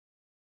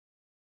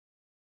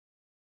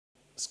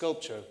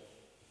sculpture.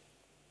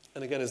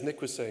 And again, as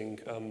Nick was saying,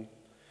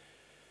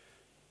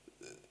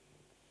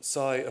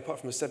 Cy,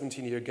 apart from a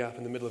 17-year gap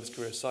in the middle of his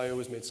career, Cy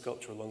always made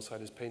sculpture alongside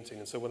his painting.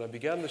 And so when I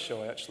began the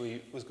show, I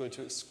actually was going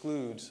to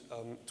exclude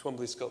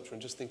Twombly's sculpture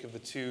and just think of the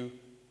two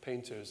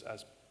painters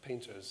as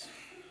painters,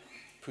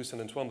 Poussin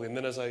and Twombly. And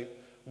then as I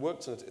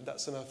worked on it, that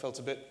somehow felt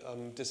a bit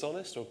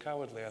dishonest or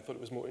cowardly. I thought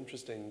it was more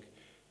interesting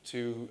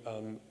to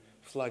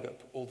flag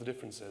up all the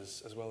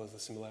differences as well as the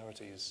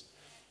similarities.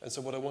 And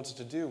so what I wanted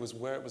to do was,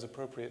 where it was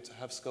appropriate, to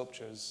have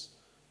sculptures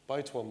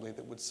by Twombly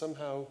that would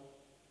somehow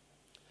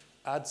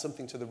add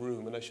something to the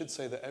room. And I should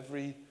say that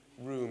every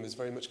room is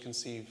very much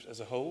conceived as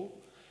a whole,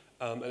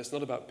 and it's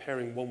not about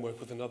pairing one work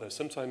with another.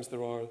 Sometimes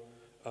there are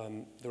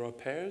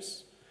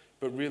pairs,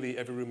 but really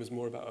every room is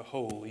more about a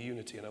whole, a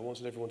unity, and I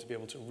wanted everyone to be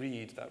able to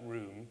read that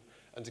room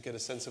and to get a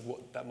sense of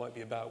what that might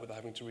be about without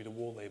having to read a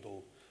wall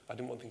label. I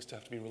didn't want things to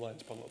have to be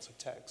reliant upon lots of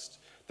text.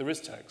 There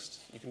is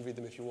text, you can read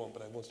them if you want,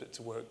 but I wanted it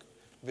to work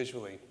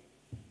visually.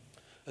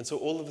 And so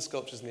all of the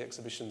sculptures in the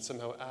exhibition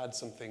somehow add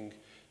something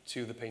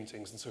to the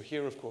paintings. And so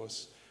here, of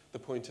course, the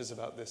point is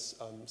about this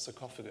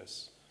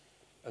sarcophagus.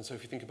 And so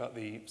if you think about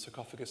the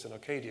sarcophagus in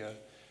Arcadia,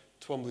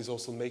 Twombly's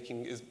also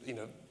making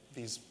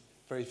these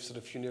very sort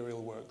of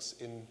funereal works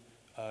in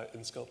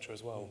sculpture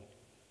as well.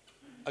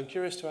 I'm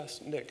curious to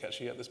ask Nick,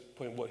 actually, at this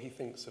point, what he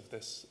thinks of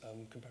this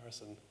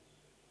comparison.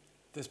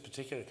 This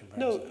particular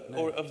comparison? No,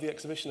 or of the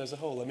exhibition as a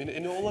whole. I mean,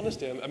 in all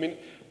honesty,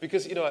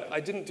 because, I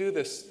didn't do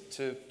this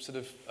to sort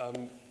of,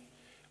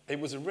 it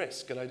was a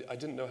risk, and I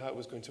didn't know how it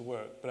was going to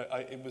work, but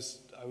I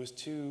was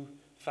too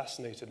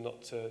fascinated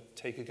not to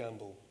take a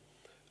gamble.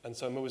 And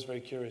so I'm always very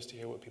curious to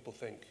hear what people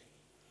think.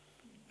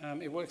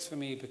 It works for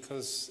me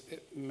because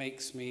it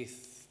makes me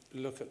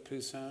look at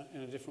Poussin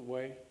in a different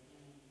way.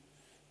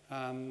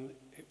 It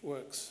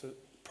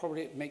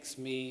makes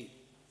me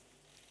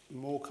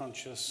more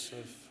conscious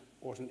of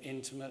what an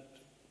intimate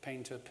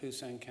painter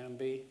Poussin can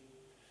be,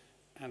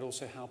 and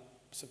also how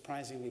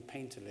surprisingly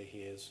painterly he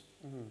is.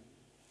 Mm-hmm.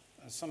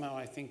 Somehow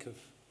I think of,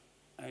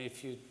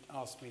 if you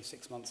asked me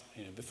 6 months,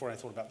 before I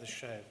thought about this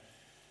show,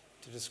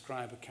 to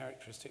describe a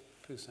characteristic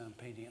Poussin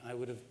painting, I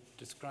would have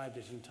described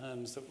it in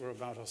terms that were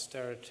about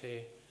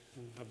austerity,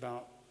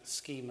 about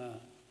schema,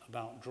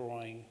 about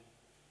drawing,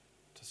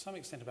 to some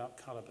extent about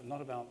colour, but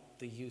not about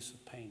the use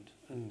of paint.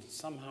 And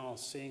somehow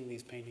seeing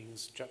these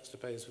paintings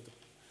juxtaposed with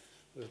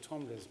the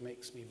Twombly's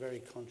makes me very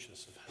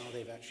conscious of how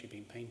they've actually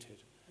been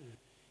painted.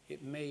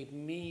 It made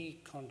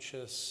me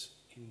conscious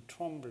in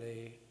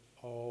Twombly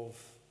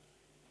of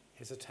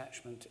his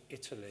attachment to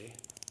Italy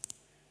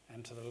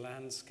and to the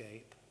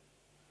landscape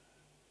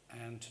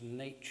and to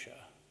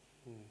nature,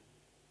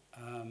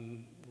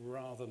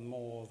 rather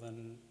more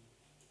than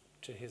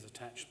to his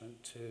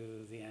attachment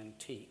to the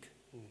antique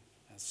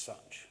as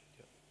such.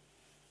 Yep.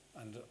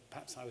 And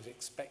perhaps I was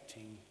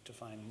expecting to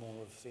find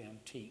more of the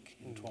antique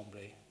in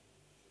Twombly,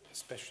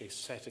 especially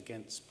set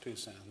against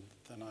Poussin,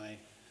 than I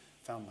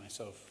found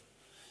myself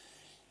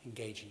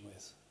engaging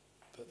with.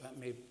 But that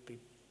may be,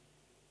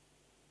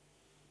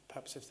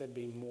 perhaps if there'd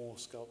been more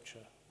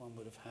sculpture, one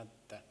would have had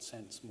that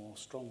sense more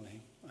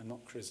strongly. I'm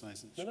not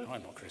criticising the chair. No,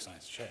 I'm not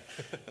criticising the chair.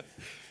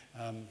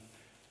 And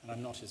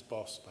I'm not his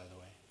boss, by the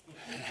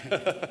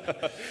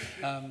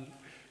way.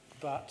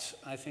 But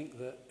I think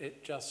that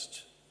it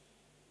just,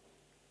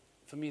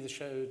 for me, the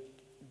show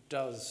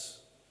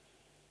does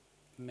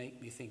make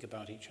me think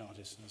about each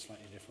artist in a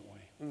slightly different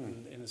way.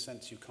 And in a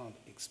sense, you can't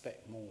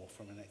expect more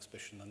from an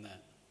exhibition than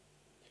that.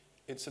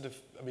 It's sort of,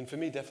 for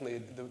me,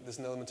 definitely, there's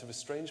an element of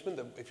estrangement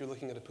that if you're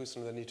looking at a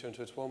Poussin and then you turn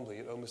to a Twombly,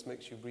 it almost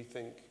makes you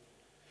rethink.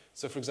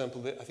 So, for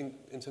example, I think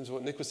in terms of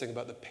what Nick was saying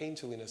about the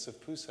painterliness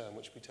of Poussin,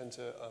 which we tend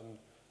to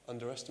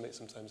underestimate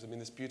sometimes.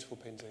 This beautiful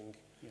painting,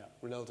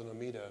 Rinaldo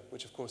Armida,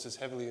 which of course is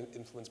heavily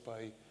influenced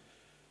by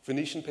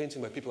Venetian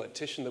painting, by people like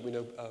Titian that we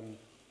know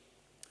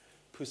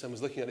Poussin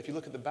was looking at. If you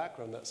look at the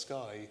background, that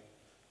sky,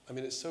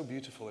 it's so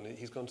beautiful, and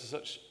he's gone to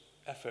such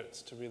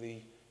efforts to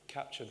really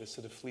capture this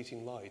sort of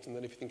fleeting light. And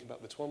then if you think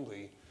about the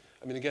Twombly,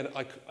 again,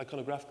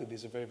 iconographically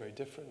these are very, very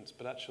different,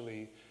 but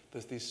actually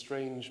there's these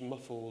strange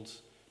muffled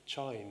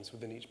chimes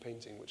within each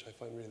painting, which I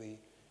find really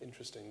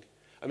interesting.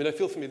 I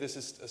feel for me this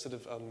is a sort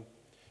of,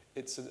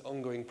 it's an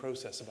ongoing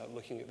process about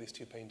looking at these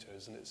two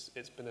painters, and it's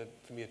been,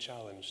 for me, a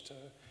challenge to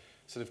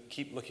sort of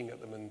keep looking at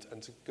them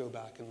and to go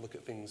back and look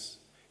at things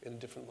in a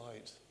different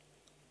light.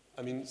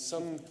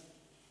 Some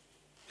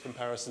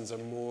comparisons are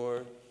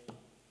more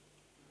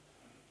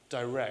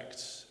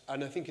direct,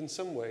 and I think in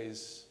some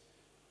ways,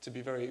 to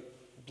be very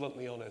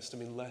bluntly honest,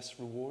 less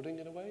rewarding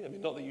in a way.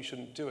 Not that you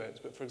shouldn't do it,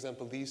 but for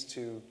example, these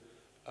two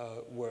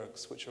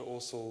works, which are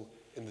also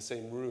in the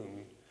same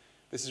room,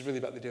 this is really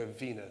about the idea of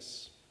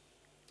Venus.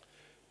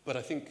 But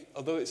I think,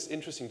 although it's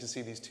interesting to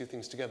see these two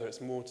things together,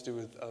 it's more to do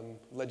with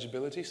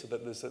legibility, so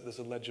that there's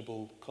a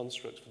legible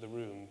construct for the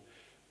room.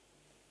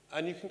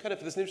 And you can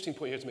there's an interesting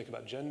point here to make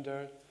about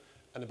gender,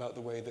 and about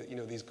the way that,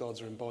 these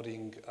gods are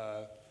embodying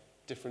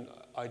different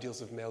ideals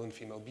of male and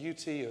female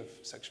beauty, of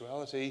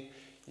sexuality.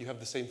 You have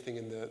the same thing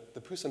in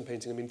the Poussin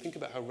painting. Think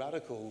about how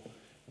radical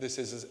this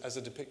is as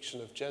a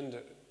depiction of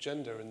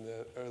gender in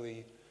the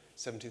early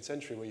 17th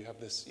century, where you have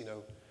this,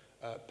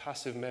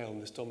 passive male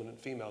and this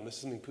dominant female. And this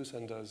is something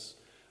Poussin does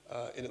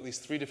in at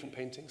least 3 different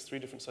paintings, 3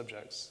 different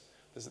subjects.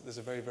 There's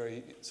a very,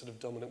 very sort of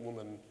dominant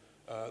woman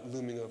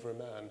looming over a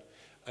man.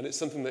 And it's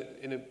something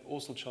that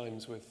also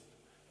chimes with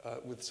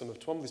some of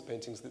Twombly's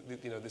paintings,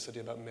 this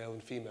idea about male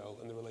and female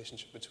and the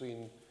relationship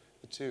between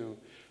the two.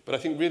 But I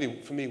think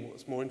really, for me,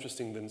 what's more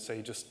interesting than,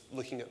 say, just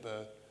looking at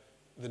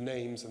the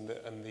names and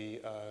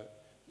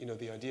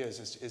the ideas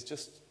is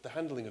just the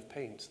handling of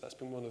paint. That's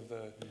been one of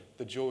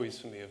the joys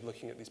for me of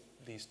looking at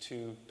these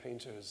 2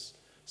 painters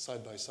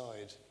side by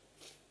side.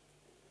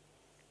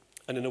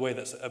 And in a way,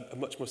 that's a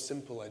much more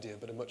simple idea,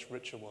 but a much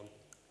richer one.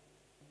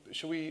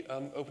 Shall we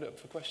open it up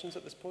for questions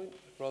at this point,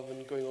 rather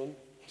than going on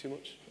too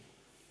much?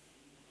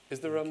 Is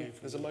there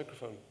there's a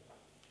microphone?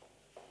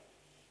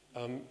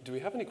 Do we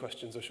have any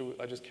questions, or should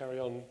I just carry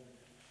on?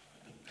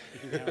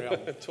 You can carry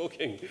on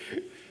talking.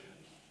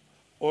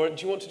 Or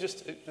do you want to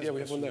just? We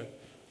have one there.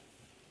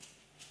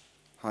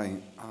 Hi.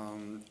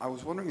 I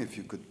was wondering if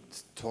you could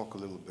talk a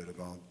little bit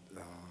about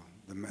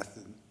the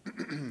method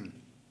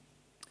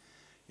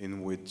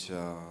in which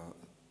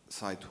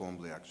Cy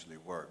Twombly actually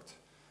worked,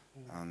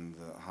 and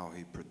how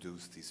he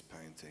produced these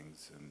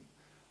paintings, and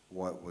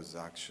what was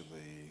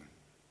actually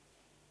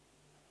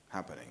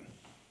happening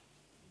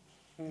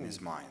in his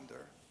mind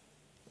there.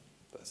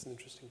 That's an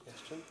interesting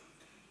question.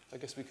 I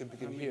guess we could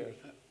begin here.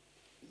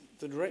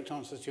 The direct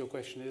answer to your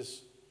question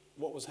is,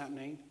 what was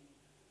happening?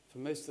 For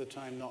most of the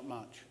time, not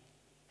much.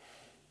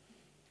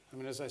 I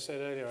mean, as I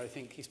said earlier, I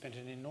think he spent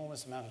an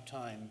enormous amount of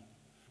time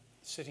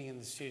sitting in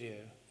the studio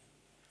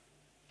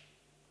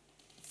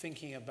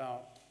thinking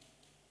about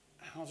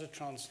how to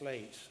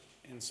translate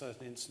in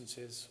certain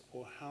instances,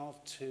 or how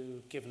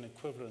to give an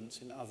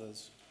equivalence in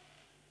others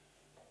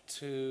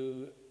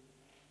to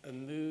a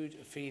mood,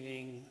 a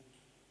feeling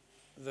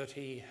that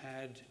he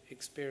had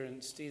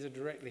experienced either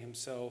directly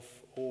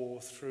himself or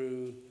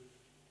through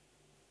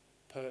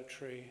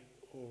poetry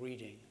or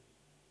reading.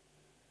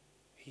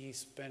 He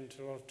spent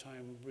a lot of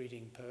time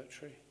reading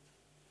poetry.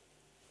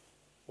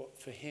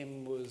 What for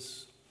him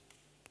was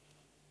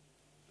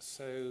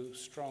so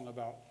strong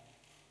about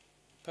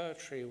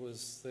poetry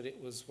was that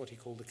it was what he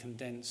called a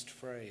condensed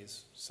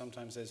phrase.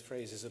 Sometimes those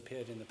phrases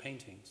appeared in the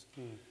paintings.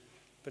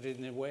 But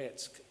in a way,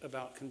 it's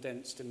about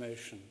condensed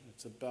emotion.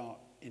 It's about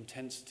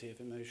intensity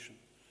of emotion.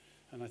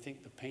 And I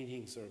think the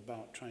paintings are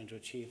about trying to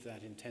achieve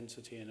that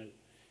intensity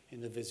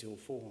in the visual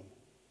form.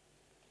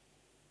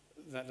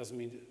 That doesn't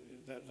mean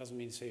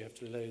to say you have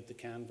to load the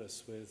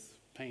canvas with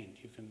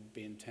paint. You can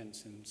be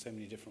intense in so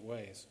many different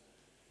ways.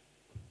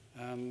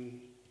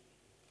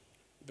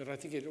 But I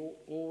think it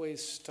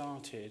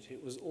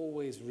was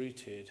always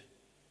rooted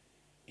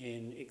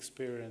in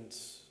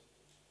experience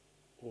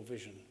or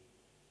vision.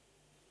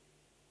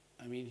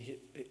 I mean,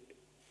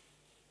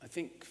 I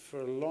think for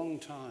a long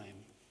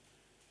time,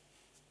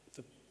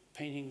 the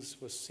paintings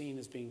were seen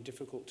as being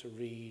difficult to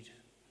read.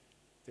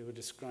 They were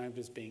described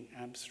as being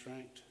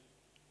abstract.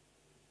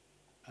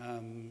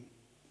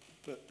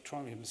 But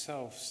Twombly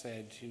himself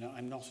said,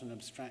 I'm not an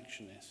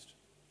abstractionist.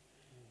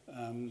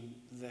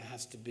 There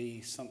has to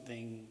be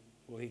something,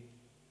 what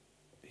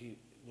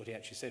he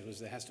actually said was,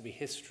 there has to be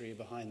history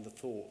behind the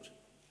thought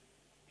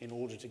in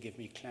order to give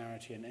me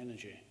clarity and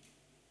energy.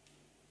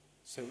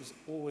 So it was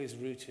always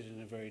rooted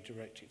in a very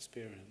direct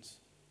experience,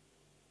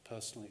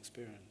 personal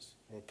experience,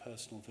 or a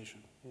personal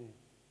vision.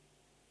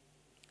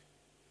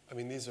 I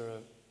mean, these are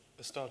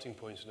a starting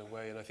point in a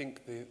way, and I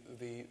think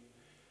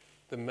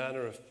the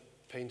manner of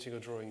painting or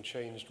drawing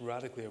changed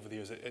radically over the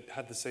years. It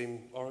had the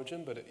same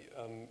origin, but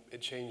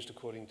it changed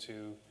according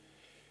to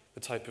the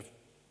type of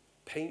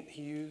paint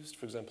he used,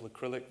 for example,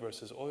 acrylic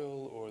versus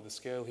oil, or the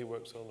scale he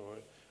works on.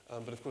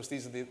 But of course,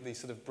 these are the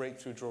sort of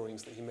breakthrough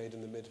drawings that he made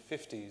in the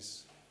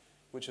mid-50s,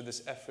 which are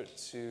this effort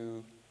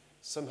to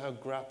somehow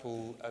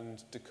grapple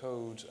and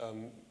decode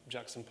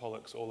Jackson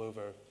Pollock's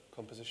all-over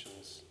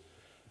compositions.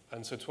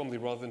 And so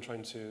Twombly, rather than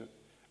trying to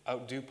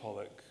outdo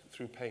Pollock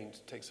through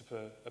paint, takes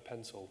up a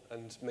pencil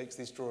and makes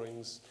these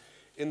drawings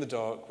in the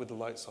dark with the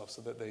lights off,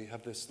 so that they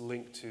have this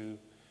link to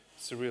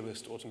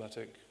surrealist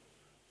automatic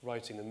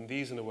writing. And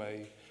these, in a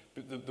way,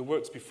 the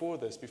works before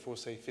this, before,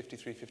 say,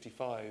 53,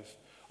 55,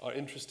 are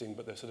interesting,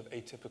 but they're sort of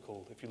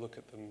atypical if you look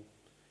at them,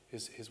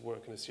 his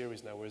work in a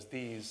series now, whereas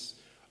these,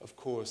 of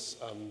course,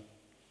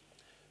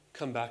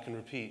 come back and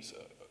repeat,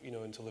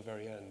 until the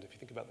very end. If you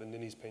think about the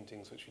Ninny's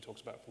paintings, which he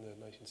talks about from the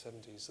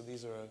 1970s, so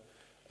these are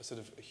a sort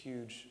of a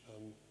huge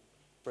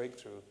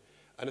breakthrough.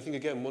 And I think,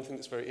 again, one thing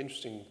that's very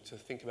interesting to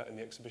think about in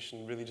the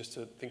exhibition, really just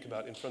to think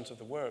about in front of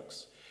the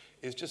works,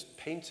 is just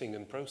painting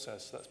and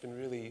process. That's been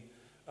really,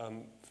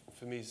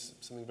 for me,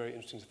 something very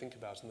interesting to think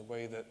about, in the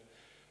way that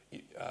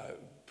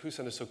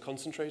Poussin is so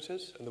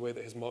concentrated, and the way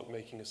that his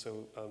mark-making is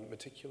so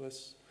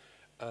meticulous,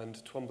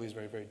 and Twombly is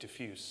very, very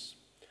diffuse.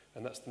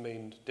 And that's the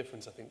main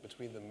difference, I think,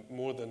 between them,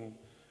 more than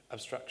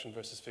abstraction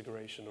versus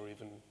figuration or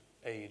even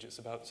age. It's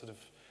about sort of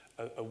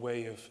a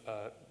way of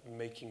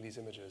making these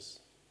images.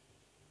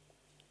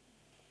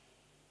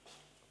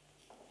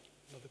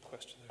 Another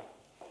question there.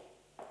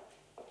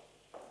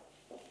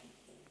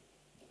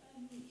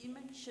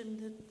 mentioned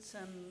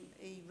that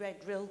he read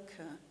Rilke,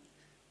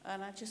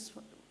 and I just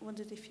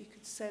wondered if you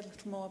could say a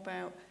little more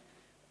about,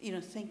 you know,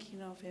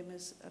 thinking of him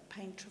as a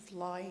painter of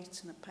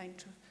light and a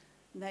painter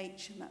of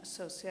nature and that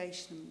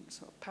association,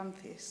 sort of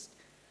pantheist,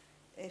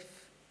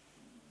 if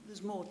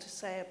there's more to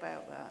say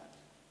about that,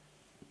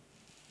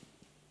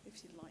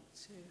 if you'd like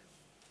to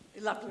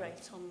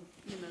elaborate on,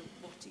 you know,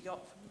 what he got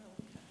from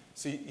Rilke.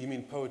 So you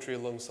mean poetry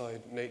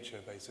alongside nature,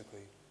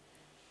 basically?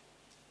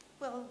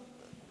 Well,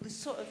 the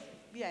sort of,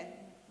 yeah,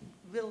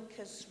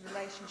 Rilke's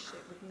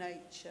relationship with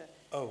nature.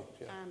 Oh,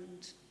 yeah.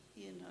 And,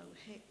 you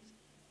know,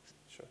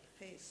 Sure.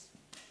 his.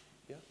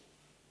 Yeah.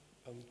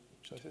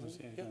 Shall I say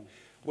something? Yeah.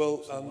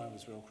 Well, so why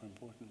was Rilke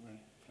important, really?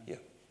 yeah.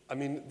 I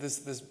mean,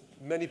 there's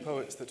many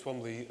poets that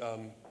Twombly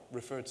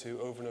referred to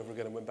over and over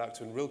again and went back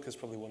to, and Rilke is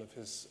probably one of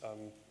his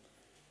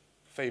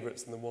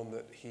favourites and the one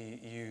that he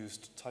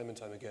used time and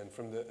time again,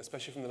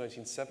 especially from the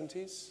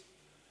 1970s.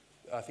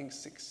 I think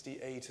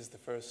 68 is the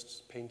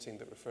first painting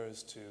that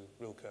refers to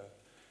Rilke,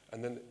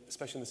 and then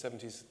especially in the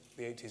 70s,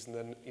 the 80s, and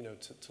then, you know,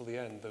 till the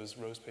end, those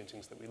rose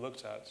paintings that we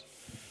looked at.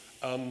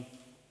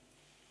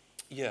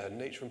 Yeah,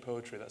 nature and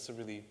poetry, that's a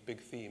really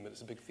big theme, and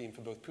it's a big theme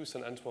for both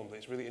Poussin and Twombly.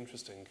 It's really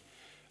interesting.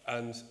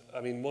 And,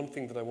 I mean, one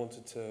thing that I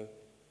wanted to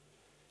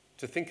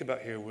think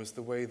about here was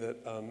the way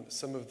that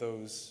some of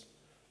those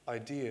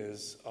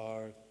ideas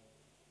are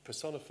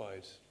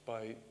personified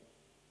by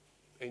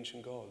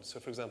ancient gods. So,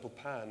 for example,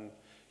 Pan,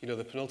 you know,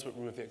 the penultimate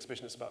room of the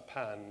exhibition is about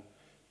Pan,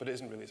 but it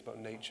isn't really, it's about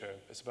nature.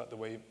 It's about the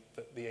way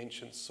that the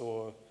ancients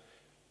saw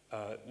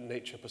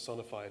nature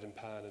personified in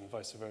Pan and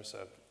vice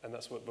versa. And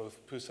that's what both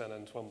Poussin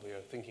and Twombly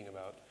are thinking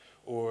about.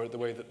 Or the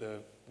way that the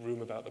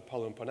room about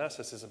Apollo and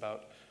Parnassus is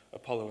about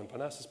Apollo and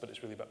Parnassus, but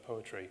it's really about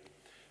poetry.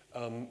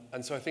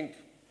 And so I think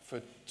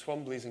for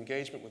Twombly's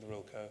engagement with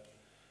Rilke,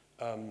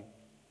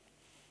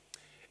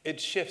 it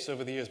shifts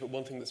over the years, but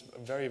one thing that's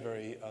very,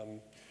 very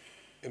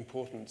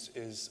important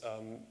is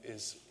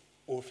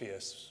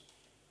Orpheus,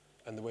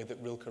 and the way that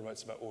Rilke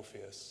writes about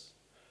Orpheus.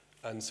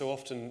 And so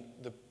often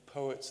the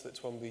poets that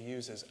Twombly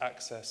uses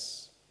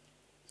access,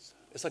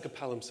 it's like a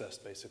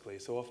palimpsest basically.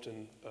 So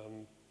often,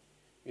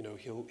 you know,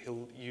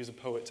 he'll use a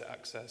poet to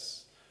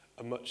access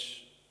a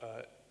much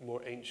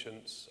more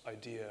ancient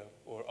idea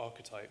or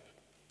archetype.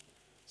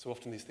 So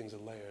often these things are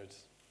layered.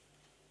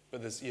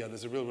 But there's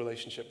a real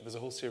relationship. There's a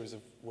whole series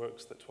of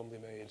works that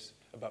Twombly made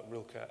about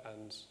Rilke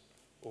and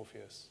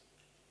Orpheus.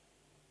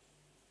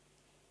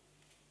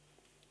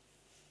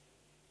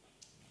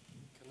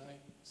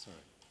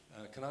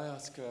 Can I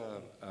ask,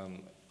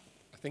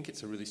 I think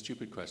it's a really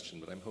stupid question,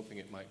 but I'm hoping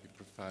it might be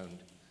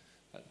profound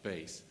at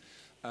base.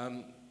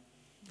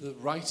 The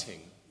writing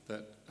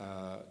that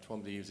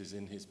Twombly uses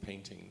in his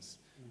paintings,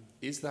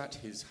 is that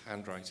his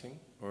handwriting,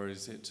 or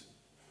is it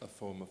a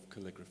form of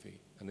calligraphy?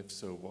 And if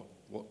so,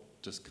 what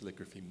does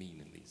calligraphy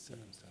mean in these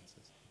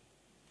circumstances?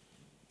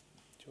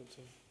 Do you want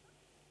to?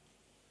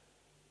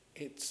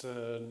 It's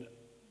an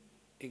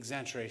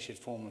exaggerated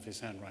form of his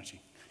handwriting.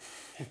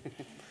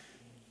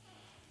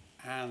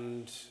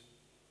 And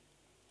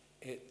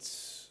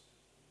it's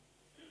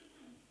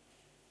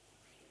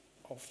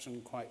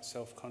often quite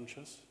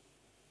self-conscious,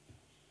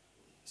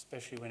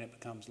 especially when it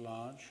becomes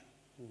large.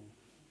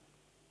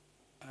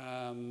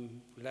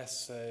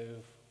 Less so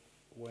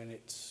when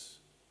it's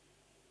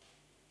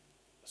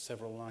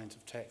several lines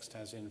of text,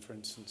 as in, for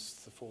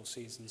instance, the Four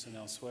Seasons and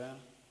elsewhere.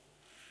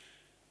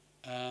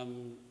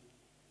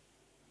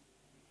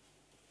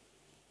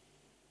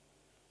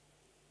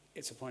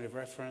 It's a point of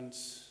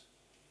reference.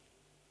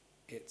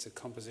 It's a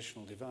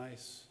compositional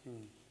device.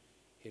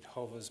 It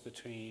hovers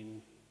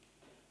between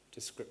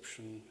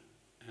description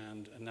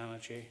and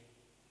analogy.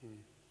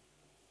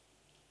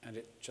 And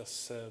it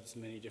just serves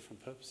many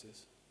different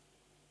purposes.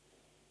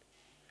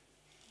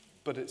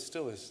 But it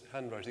still is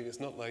handwriting. It's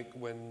not like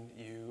when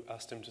you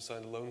asked him to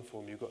sign a loan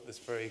form, you got this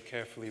very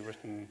carefully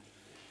written.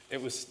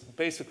 It was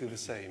basically the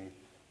same.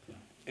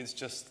 It's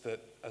just that,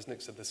 as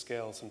Nick said, the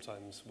scale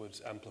sometimes would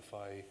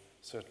amplify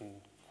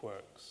certain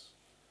quirks.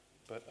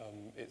 But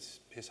it's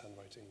his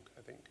handwriting,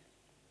 I think.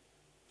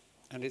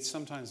 And it's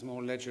sometimes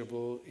more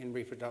legible in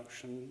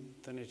reproduction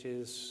than it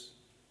is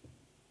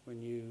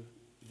when you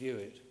view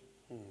it.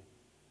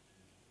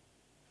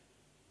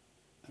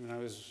 I mean, I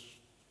was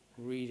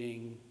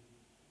reading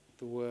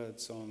the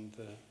words on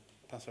the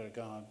Place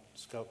Regard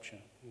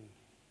sculpture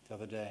the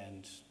other day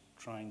and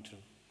trying to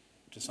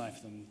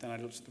decipher them. Then I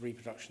looked at the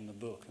reproduction in the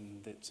book,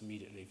 and it's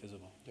immediately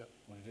visible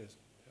what it is.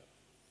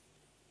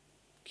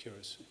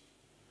 Curious.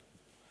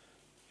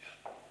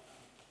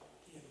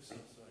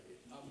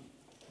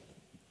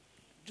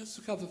 Just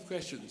a couple of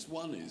questions.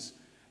 One is,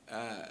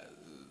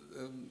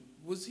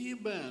 was he a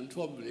man,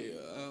 Twombly,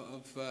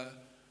 of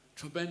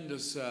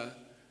tremendous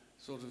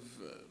sort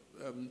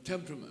of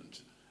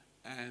temperament?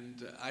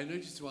 And I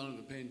noticed one of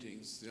the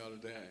paintings the other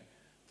day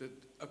that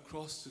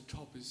across the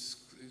top is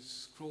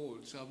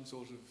scrawled some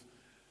sort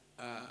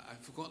of, I've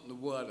forgotten the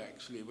word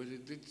actually, but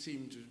it did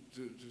seem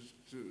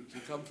to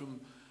come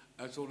from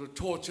a sort of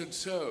tortured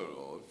soul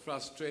or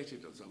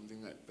frustrated or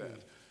something like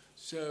that.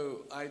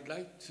 So I'd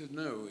like to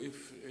know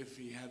if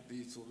he had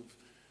these sort of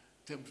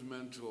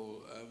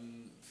temperamental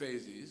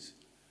phases.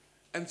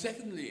 And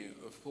secondly,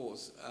 of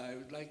course, I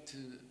would like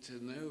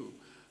to know,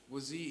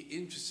 was he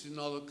interested in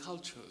other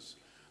cultures?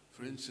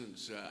 For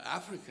instance,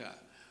 Africa,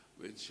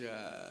 which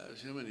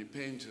so many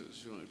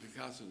painters, you know,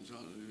 Picasso and so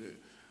on,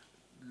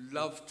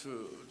 love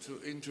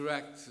to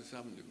interact to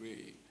some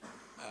degree.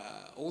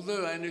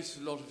 Although I noticed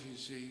a lot of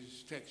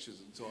his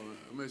textures and so on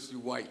are mostly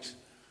white,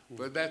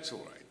 but that's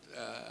all right.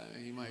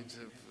 He might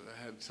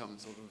have had some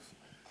sort of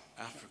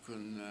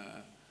African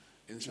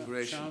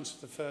inspiration. Shall I answer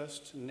the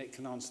first, and Nick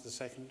can answer the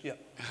second? Yeah.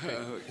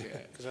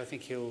 Okay. Because I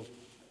think he'll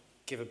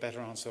give a better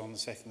answer on the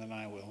second than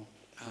I will.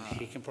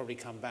 He can probably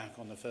come back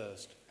on the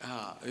first.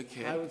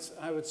 Okay. I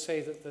would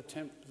say that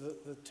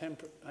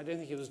I don't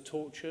think he was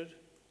tortured,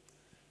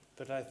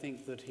 but I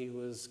think that he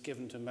was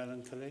given to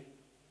melancholy.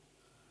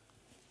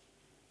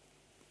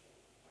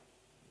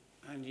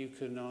 And you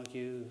can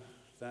argue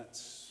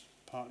that's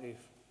partly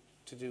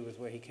to do with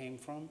where he came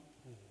from.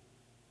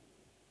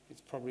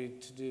 It's probably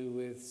to do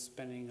with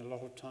spending a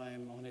lot of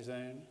time on his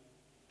own.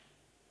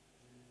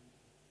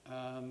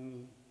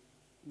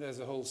 There's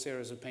a whole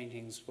series of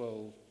paintings.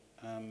 Well,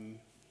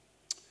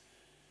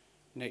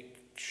 Nick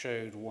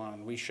showed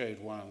one, we showed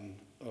one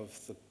of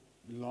the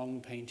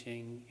long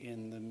painting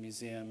in the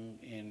museum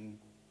in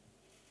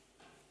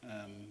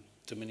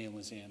Dominion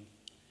Museum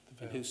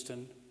in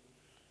Houston.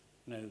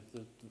 No,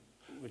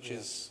 which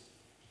is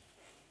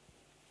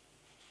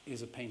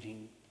a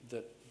painting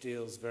that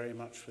deals very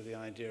much with the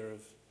idea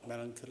of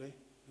melancholy,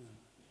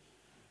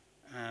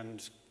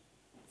 and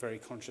very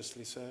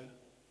consciously so.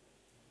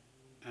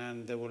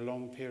 And there were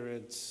long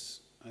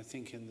periods, I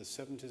think in the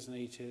 70s and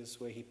 80s,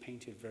 where he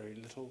painted very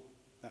little.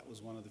 That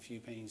was one of the few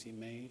paintings he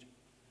made.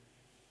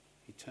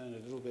 He turned a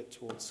little bit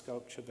towards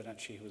sculpture, but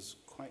actually he was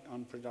quite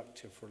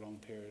unproductive for a long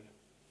period.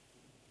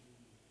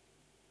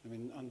 I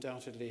mean,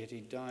 undoubtedly, had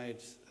he died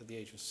at the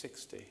age of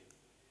 60,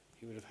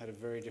 he would have had a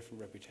very different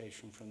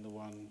reputation from the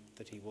one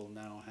that he will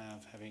now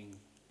have, having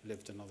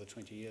lived another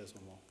 20 years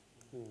or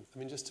more. I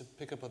mean, just to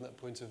pick up on that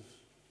point of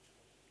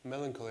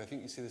melancholy, I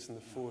think you see this in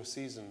the Four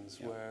Seasons,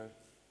 where,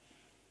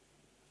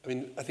 I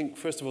mean, I think,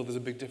 first of all, there's a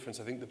big difference.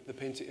 I think the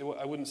painting,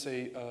 I wouldn't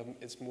say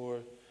it's more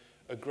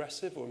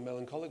aggressive or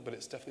melancholic, but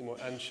it's definitely more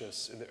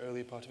anxious in the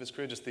early part of his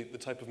career, just the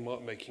type of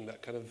mark making,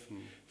 that kind of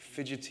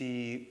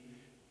fidgety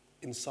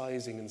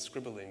incising and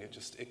scribbling,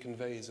 it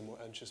conveys a more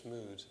anxious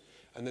mood.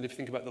 And then if you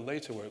think about the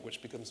later work,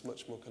 which becomes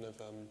much more kind of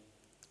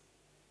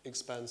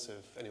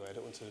expansive, anyway, I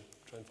don't want to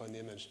try and find the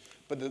image,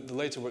 but the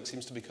later work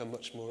seems to become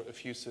much more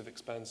effusive,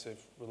 expansive,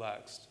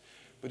 relaxed.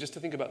 But just to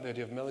think about the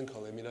idea of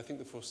melancholy, I mean, I think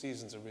the Four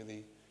Seasons are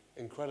really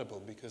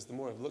incredible, because the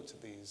more I've looked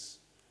at these,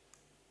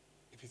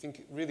 if you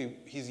think, really,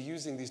 he's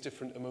using these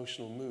different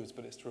emotional moods,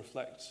 but it's to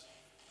reflect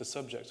the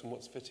subject and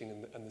what's fitting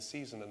and the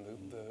season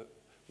and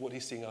what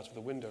he's seeing out of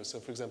the window. So,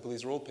 for example,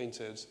 these are all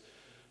painted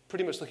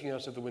pretty much looking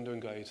out of the window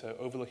in Gaeta,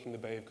 overlooking the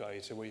Bay of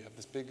Gaeta, where you have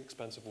this big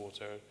expanse of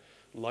water,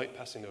 light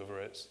passing over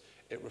it.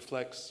 It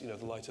reflects, you know,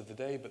 the light of the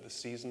day, but the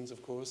seasons,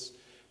 of course.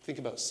 Think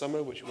about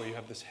summer, where you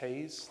have this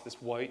haze,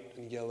 this white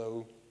and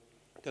yellow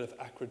kind of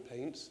acrid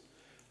paint.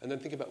 And then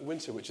think about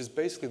winter, which is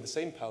basically the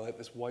same palette,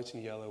 this white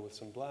and yellow with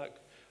some black,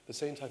 the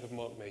same type of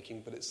mark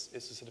making, but it's a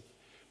sort of,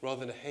 rather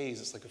than a haze,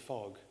 it's like a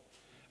fog.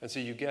 And so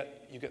you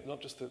get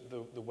not just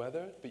the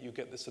weather, but you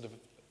get this sort of,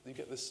 you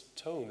get this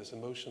tone, this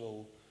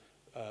emotional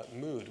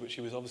mood, which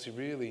he was obviously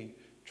really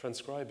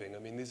transcribing. I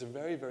mean, these are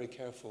very, very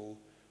careful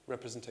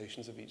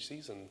representations of each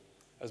season,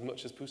 as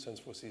much as Poussin's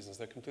Four Seasons.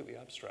 They're completely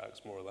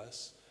abstract, more or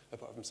less,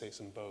 apart from, say,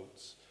 some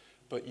boats.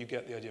 But you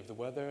get the idea of the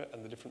weather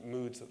and the different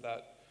moods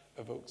that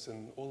evokes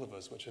in all of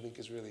us, which I think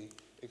is really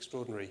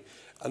extraordinary.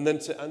 And then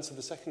to answer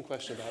the second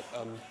question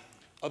about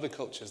other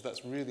cultures,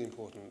 that's really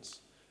important,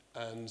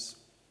 and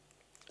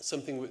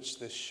something which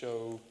this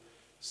show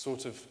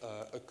sort of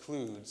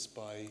occludes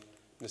by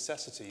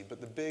necessity. But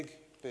the big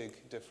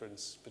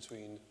difference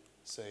between,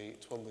 say,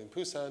 Twombly and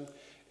Poussin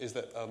is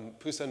that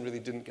Poussin really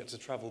didn't get to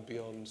travel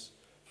beyond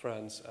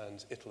France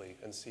and Italy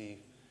and see,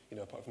 you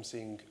know, apart from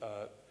seeing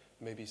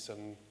maybe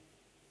some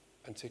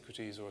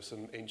antiquities or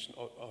some ancient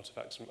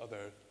artifacts from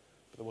other,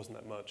 but there wasn't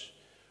that much.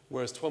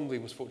 Whereas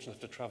Twombly was fortunate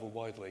enough to travel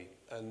widely.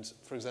 And,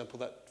 for example,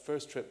 that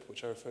first trip,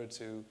 which I referred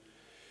to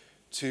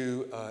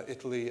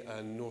Italy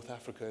and North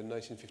Africa in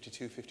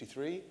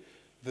 1952-53,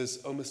 there's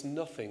almost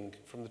nothing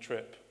from the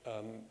trip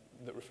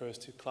that refers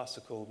to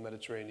classical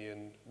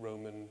Mediterranean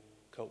Roman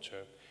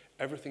culture.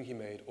 Everything he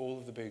made, all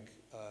of the big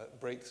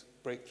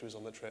breakthroughs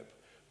on the trip,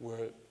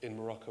 were in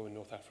Morocco and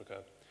North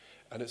Africa.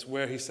 And it's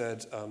where he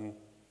said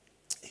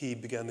he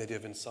began the idea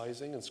of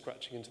incising and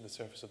scratching into the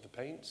surface of the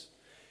paint.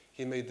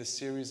 He made this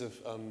series of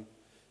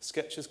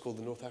sketches called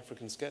the North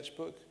African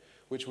Sketchbook,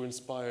 which were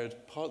inspired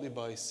partly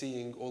by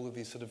seeing all of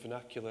these sort of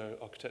vernacular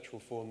architectural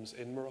forms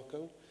in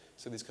Morocco.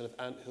 So these kind of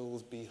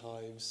anthills,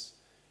 beehives,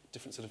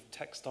 different sort of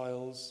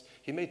textiles.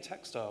 He made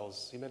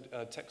textiles. He made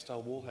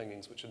textile wall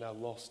hangings, which are now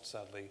lost,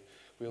 sadly.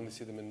 We only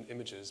see them in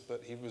images.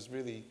 But he was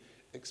really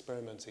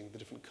experimenting, the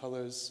different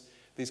colors,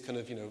 these kind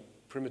of, you know,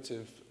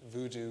 primitive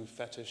voodoo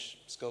fetish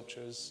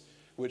sculptures,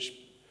 which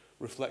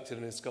reflected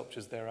in his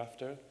sculptures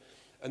thereafter.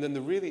 And then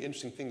the really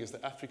interesting thing is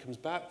that after he comes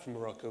back from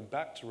Morocco,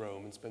 back to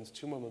Rome, and spends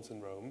 2 more months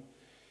in Rome,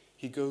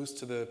 he goes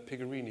to the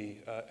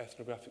Pigarini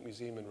Ethnographic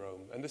Museum in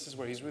Rome. And this is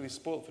where he's really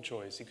spoilt for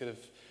choice. He could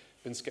have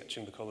been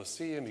sketching the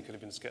Colosseum, he could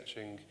have been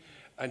sketching,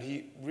 and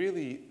he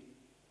really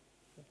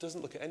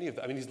doesn't look at any of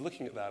that. I mean, he's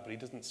looking at that, but he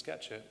doesn't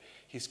sketch it.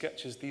 He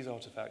sketches these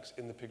artifacts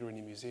in the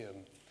Pigarini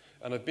Museum.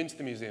 And I've been to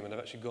the museum, and I've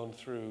actually gone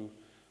through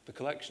the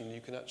collection.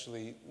 You can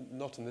actually,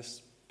 not in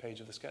this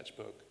page of the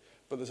sketchbook,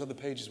 but there's other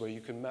pages where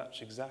you can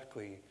match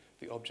exactly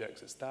the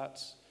objects. It's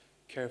that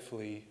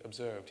carefully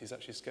observed. He's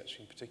actually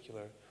sketching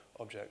particular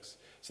objects.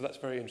 So that's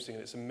very interesting,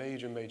 and it's a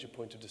major, major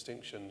point of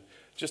distinction,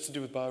 just to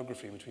do with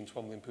biography between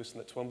Twombly and Poussin,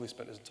 that Twombly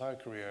spent his entire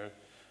career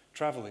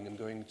traveling and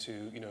going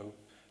to,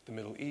 the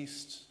Middle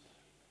East,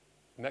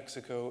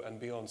 Mexico, and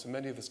beyond. So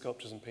many of the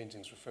sculptures and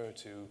paintings refer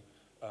to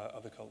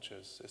other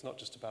cultures. It's not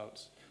just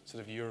about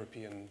sort of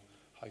European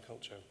high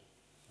culture.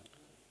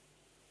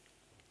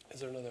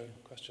 Is there another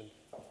question?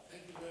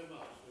 Thank you very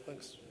much.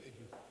 Thanks.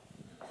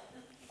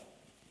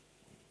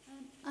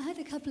 I had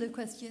a couple of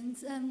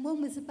questions. One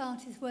was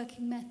about his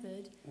working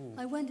method.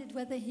 I wondered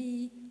whether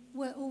he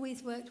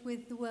always worked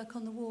with the work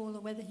on the wall or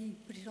whether he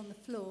put it on the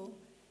floor,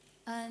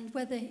 and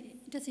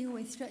does he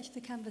always stretch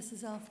the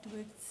canvases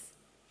afterwards?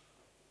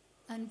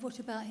 And what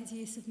about his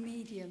use of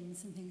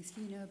mediums and things?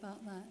 Do you know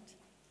about that?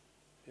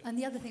 Yeah. And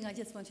the other thing I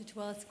just wanted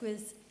to ask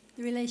was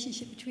the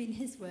relationship between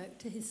his work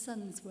to his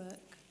son's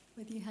work,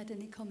 whether you had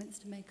any comments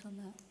to make on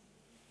that.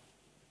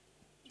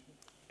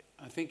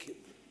 I think,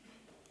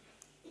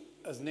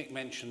 as Nick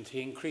mentioned,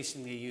 he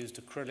increasingly used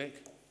acrylic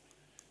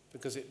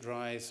because it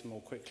dries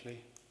more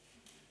quickly.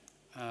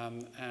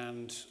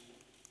 And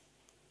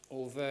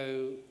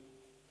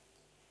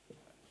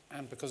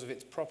because of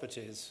its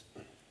properties,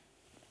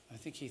 I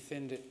think he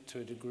thinned it to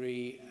a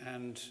degree,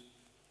 and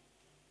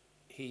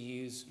he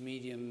used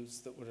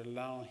mediums that would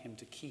allow him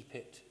to keep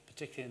it,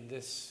 particularly in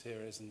this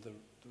series and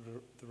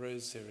the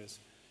Rose series,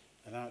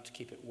 allow it to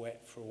keep it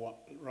wet for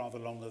rather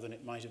longer than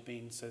it might have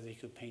been, so that he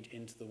could paint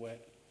into the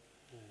wet.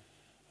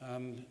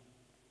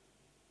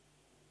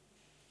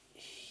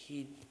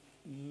 He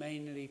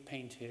mainly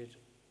painted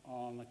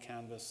on a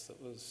canvas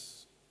that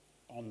was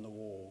on the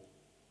wall,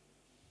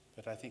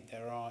 but I think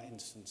there are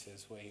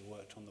instances where he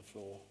worked on the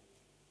floor.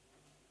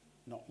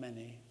 Not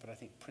many, but I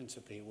think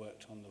principally he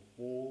worked on the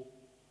wall.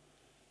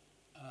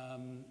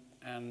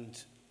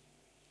 And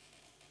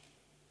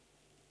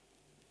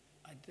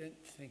I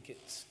don't think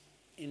it's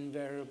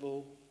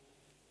invariable,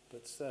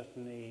 but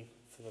certainly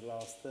for the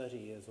last 30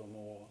 years or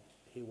more,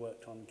 he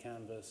worked on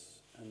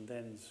canvas and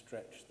then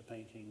stretched the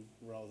painting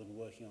rather than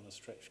working on a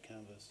stretched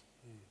canvas.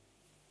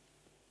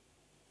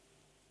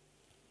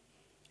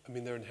 I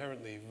mean, they're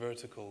inherently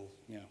vertical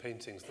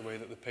paintings, the way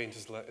that the paint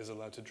is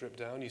allowed to drip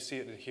down. You see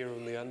it in Hero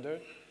and Leander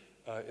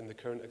in the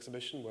current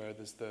exhibition, where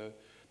there's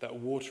that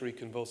watery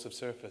convulsive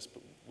surface,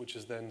 which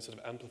is then sort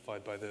of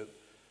amplified by the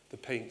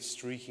paint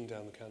streaking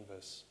down the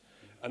canvas.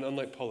 And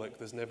unlike Pollock,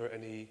 there's never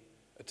any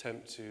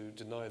attempt to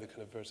deny the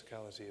kind of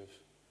verticality of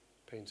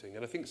painting.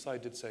 And I think Cy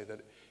did say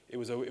that it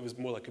was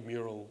more like a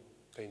mural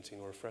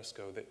painting or a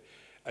fresco.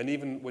 And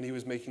even when he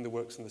was making the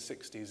works in the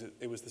 60s,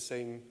 it was the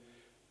same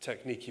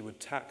technique. He would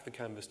tack the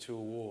canvas to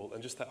a wall,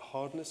 and just that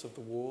hardness of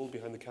the wall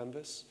behind the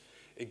canvas,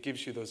 it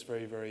gives you those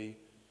very, very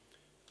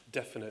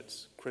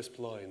definite, crisp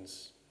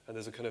lines. And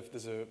there's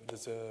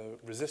a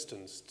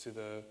resistance to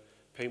the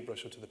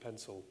paintbrush or to the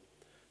pencil.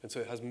 And so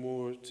it has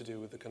more to do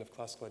with the kind of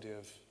classical idea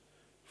of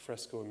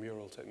fresco and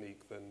mural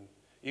technique than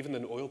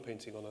oil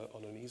painting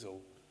on an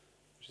easel,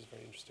 which is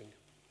very interesting.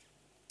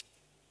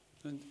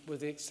 And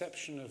with the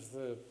exception of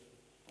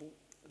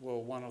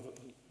one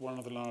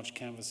of the large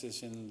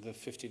canvases in the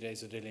 50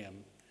 Days of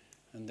Ilium,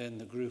 and then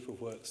the group of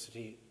works that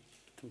he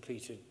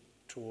completed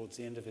towards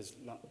the end of his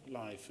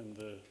life and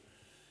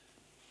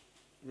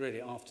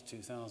really after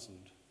 2000,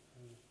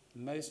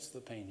 most of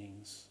the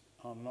paintings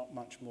are not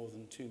much more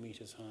than 2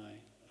 meters high.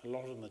 A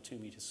lot of them are 2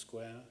 meters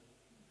square,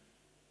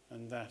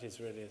 and that is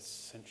really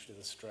essentially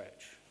the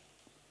stretch,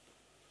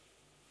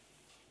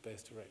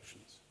 both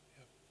directions.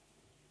 Yep.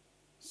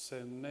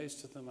 So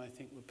most of them, I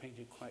think, were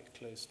painted quite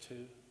close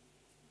to,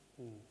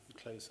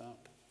 close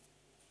up.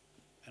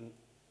 And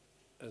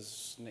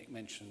as Nick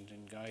mentioned,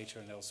 in Gaeta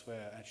and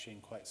elsewhere, actually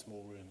in quite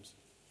small rooms.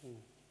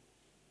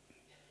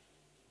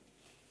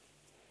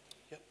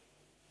 Yep.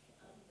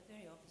 A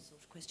very obvious sort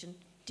of question.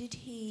 Did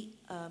he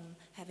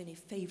have any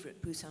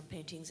favourite Poussin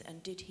paintings,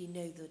 and did he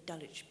know the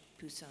Dulwich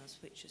Poussins,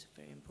 which is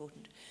very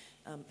important,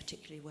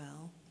 particularly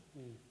well?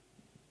 Do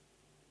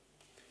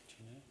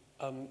you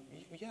know?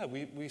 Yeah,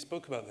 we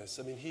spoke about this.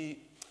 I mean,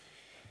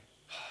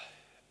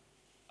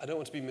 I don't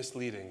want to be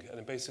misleading,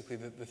 and basically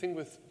the thing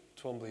with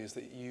Twombly is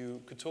that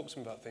you could talk to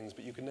him about things,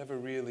 but you could never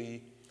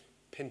really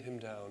pin him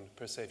down,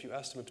 per se. If you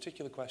asked him a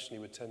particular question,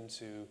 he would tend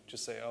to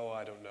just say, oh,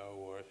 I don't know,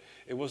 or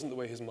it wasn't the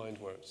way his mind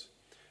worked.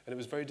 And it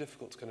was very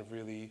difficult to kind of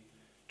really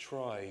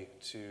try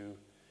to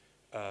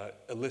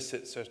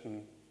elicit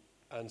certain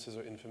answers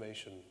or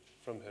information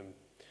from him.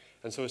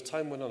 And so as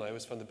time went on, I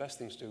always found the best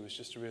thing to do was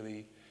just to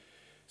really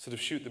sort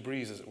of shoot the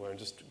breeze, as it were, and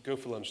just go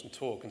for lunch and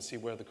talk and see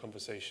where the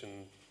conversation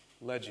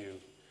led you.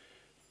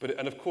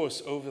 And of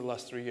course, over the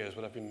last 3 years,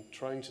 what I've been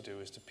trying to do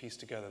is to piece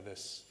together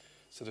this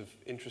sort of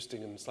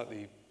interesting and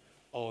slightly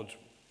odd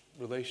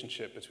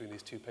relationship between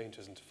these two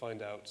painters and to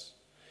find out.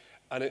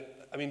 And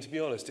I mean, to be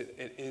honest,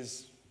 it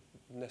is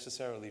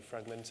necessarily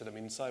fragmented. I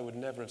mean, Cy would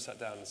never have sat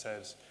down and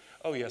said,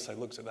 oh yes, I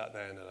looked at that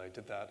then and I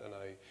did that, and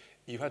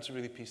you had to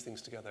really piece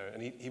things together.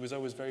 And he was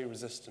always very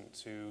resistant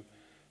to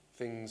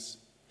things,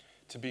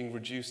 to being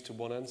reduced to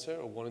one answer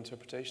or one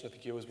interpretation. I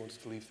think he always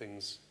wanted to leave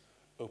things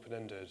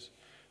open-ended.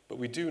 But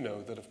we do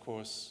know that, of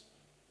course,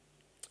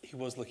 he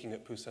was looking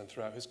at Poussin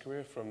throughout his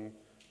career, from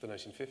the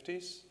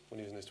 1950s, when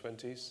he was in his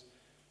 20s,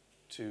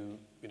 to,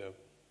 you know,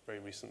 very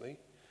recently.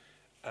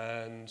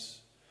 And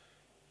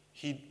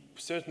he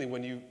certainly,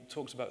 when you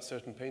talked about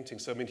certain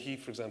paintings, so I mean, he,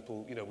 for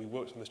example, you know, we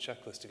worked on this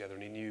checklist together,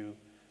 and he knew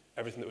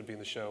everything that would be in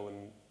the show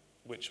and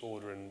which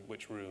order and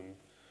which room.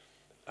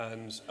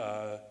 And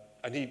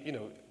he, you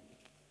know,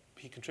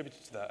 he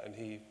contributed to that, and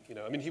he, you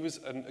know, I mean, he was,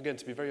 and again,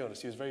 to be very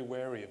honest, he was very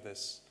wary of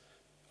this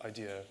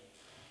idea.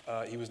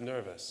 He was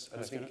nervous. And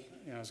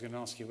I was going to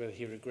ask you whether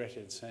he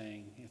regretted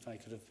saying, if I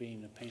could have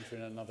been a painter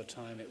in another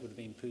time, it would have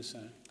been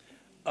Poussin.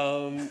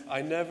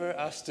 I never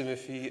asked him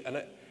if he,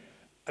 and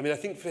I mean, I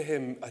think for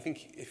him, I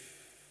think if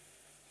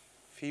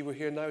he were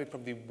here now, he'd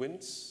probably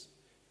wince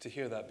to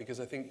hear that, because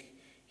I think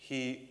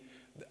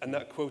and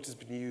that quote has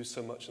been used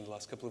so much in the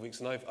last couple of weeks,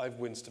 and I've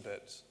winced a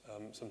bit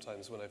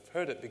sometimes when I've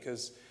heard it,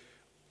 because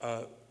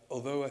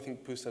although I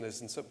think Poussin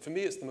is, for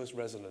me, it's the most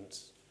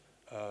resonant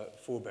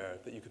forebear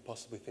that you could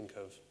possibly think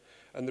of.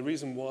 And the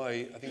reason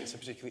why I think it's a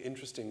particularly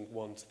interesting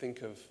one to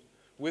think of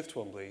with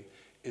Twombly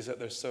is that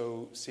they're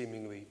so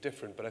seemingly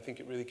different, but I think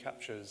it really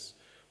captures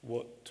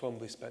what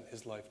Twombly spent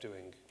his life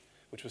doing,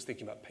 which was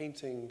thinking about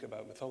painting,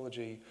 about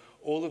mythology.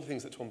 All of the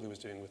things that Twombly was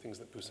doing were things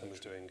that Poussin was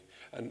doing.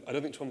 And I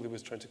don't think Twombly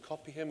was trying to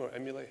copy him or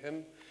emulate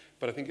him,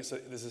 but I think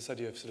there's this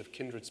idea of sort of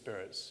kindred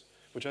spirits,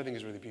 which I think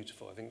is really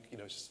beautiful. I think, you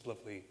know, it's just a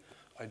lovely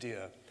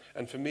idea.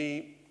 And for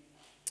me,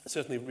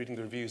 certainly reading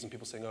the reviews and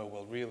people saying, oh,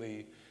 well,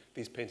 really,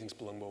 these paintings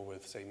belong more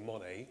with, say,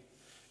 Monet,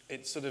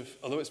 it's sort of,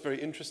 although it's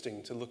very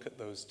interesting to look at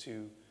those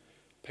two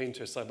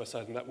painters side by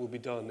side, and that will be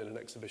done in an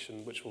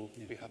exhibition which will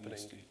be happening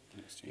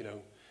next year. You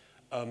know.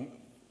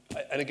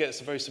 And again,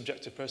 it's a very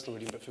subjective personal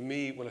reading, but for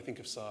me, when I think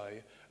of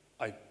Cy,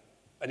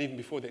 and even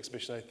before the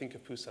exhibition, I think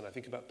of Poussin. I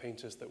think about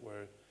painters that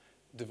were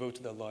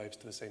devoted their lives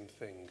to the same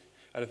thing.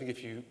 And I think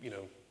if you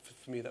know,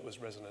 for me, that was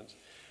resonant.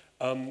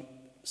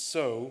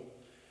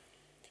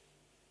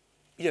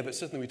 Yeah, but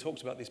certainly we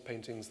talked about these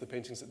paintings, the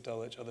paintings at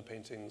Dulwich, other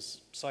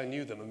paintings. Cy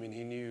knew them. I mean,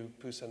 he knew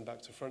Poussin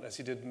back to front, as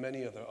he did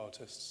many other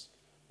artists'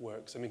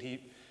 works. I mean,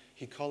 he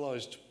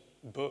collaged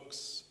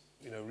books,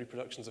 you know,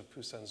 reproductions of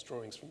Poussin's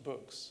drawings from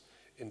books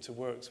into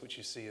works, which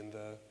you see in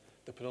the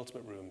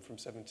penultimate room from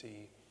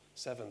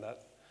 77,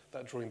 that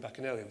drawing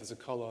Bacchanalian. There's a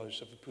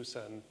collage of the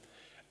Poussin.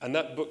 And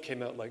that book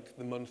came out like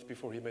the month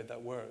before he made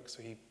that work,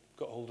 so he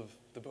got hold of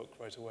the book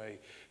right away.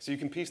 So you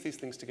can piece these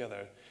things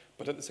together,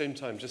 but at the same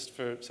time, just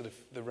for sort of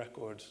the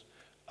record,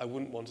 I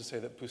wouldn't want to say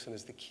that Poussin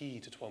is the key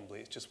to Twombly.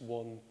 It's just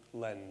one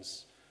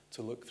lens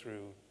to look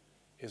through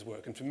his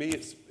work. And for me,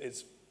 it's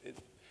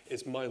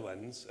my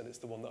lens, and it's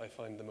the one that I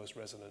find the most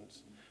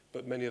resonant.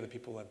 But many other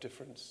people have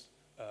different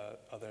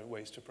other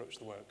ways to approach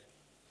the work.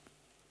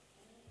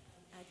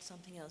 Add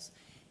something else.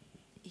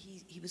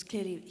 He was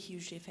clearly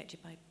hugely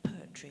affected by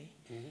poetry.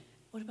 Mm-hmm.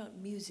 What about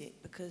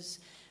music? Because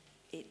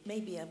it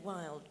may be a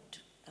wild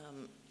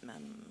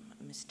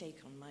mistake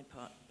on my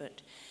part,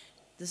 but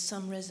there's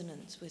some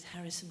resonance with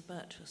Harrison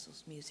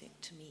Birtwistle's music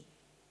to me,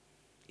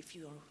 if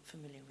you are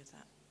familiar with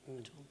that at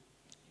all.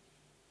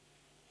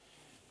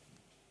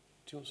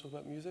 Do you want to talk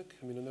about music?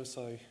 I mean, I know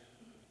Cy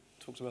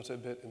talked about it a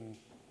bit in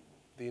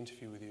the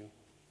interview with you.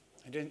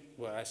 I don't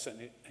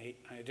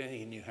think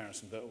he knew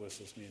Harrison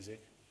Birtwistle's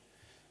music.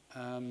 I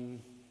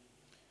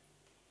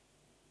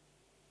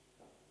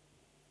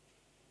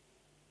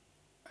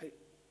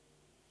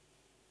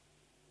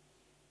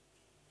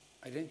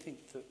don't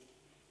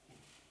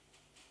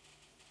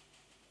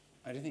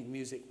think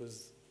music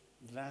was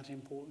that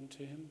important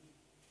to him,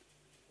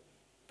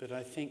 but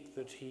I think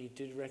that he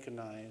did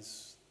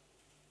recognize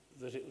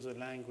that it was a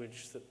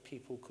language that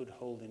people could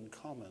hold in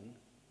common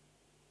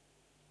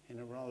in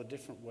a rather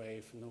different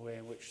way from the way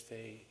in which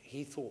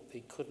he thought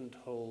they couldn't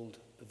hold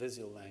the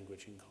visual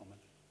language in common.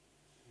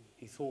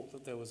 He thought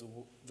that there was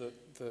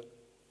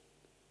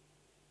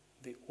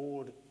the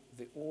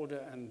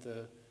order and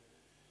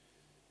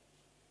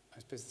I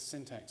suppose the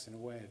syntax in a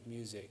way of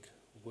music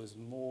was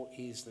more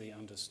easily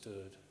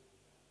understood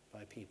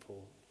by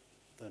people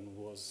than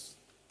was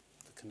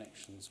the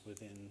connections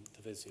within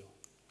the visual.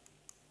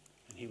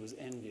 And he was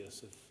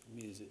envious of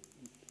music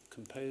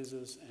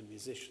composers and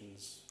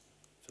musicians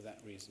for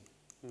that reason.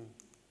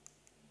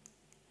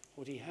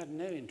 What he had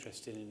no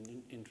interest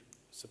in,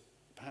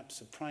 perhaps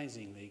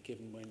surprisingly,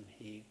 given when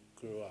he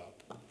grew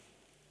up,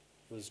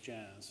 was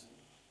jazz.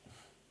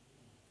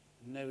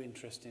 No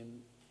interest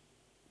in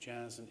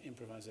jazz and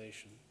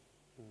improvisation.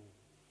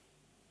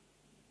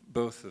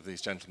 Both of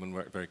these gentlemen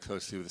worked very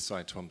closely with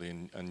Cy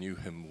Twombly and knew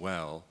him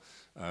well.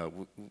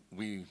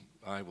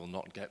 I will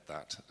not get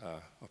that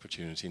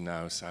opportunity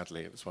now,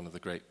 sadly. It was one of the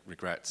great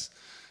regrets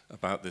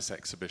about this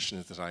exhibition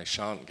is that I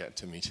shan't get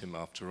to meet him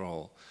after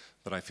all.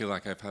 But I feel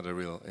like I've had a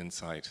real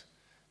insight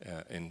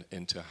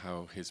into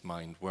how his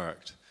mind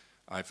worked.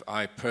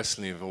 I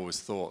personally have always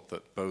thought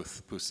that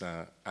both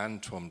Poussin and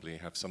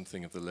Twombly have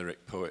something of the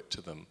lyric poet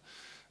to them.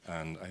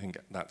 And I think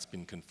that's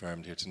been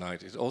confirmed here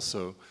tonight. It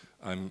also,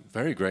 I'm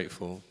very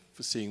grateful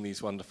for seeing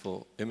these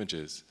wonderful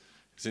images.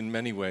 Because in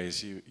many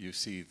ways, you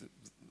see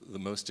the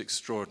most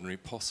extraordinary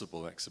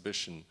possible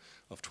exhibition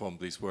of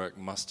Twombly's work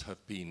must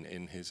have been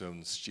in his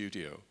own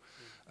studio.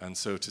 And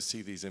so to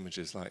see these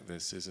images like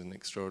this is an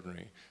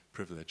extraordinary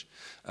privilege.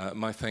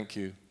 My thank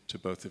you to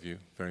both of you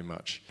very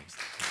much.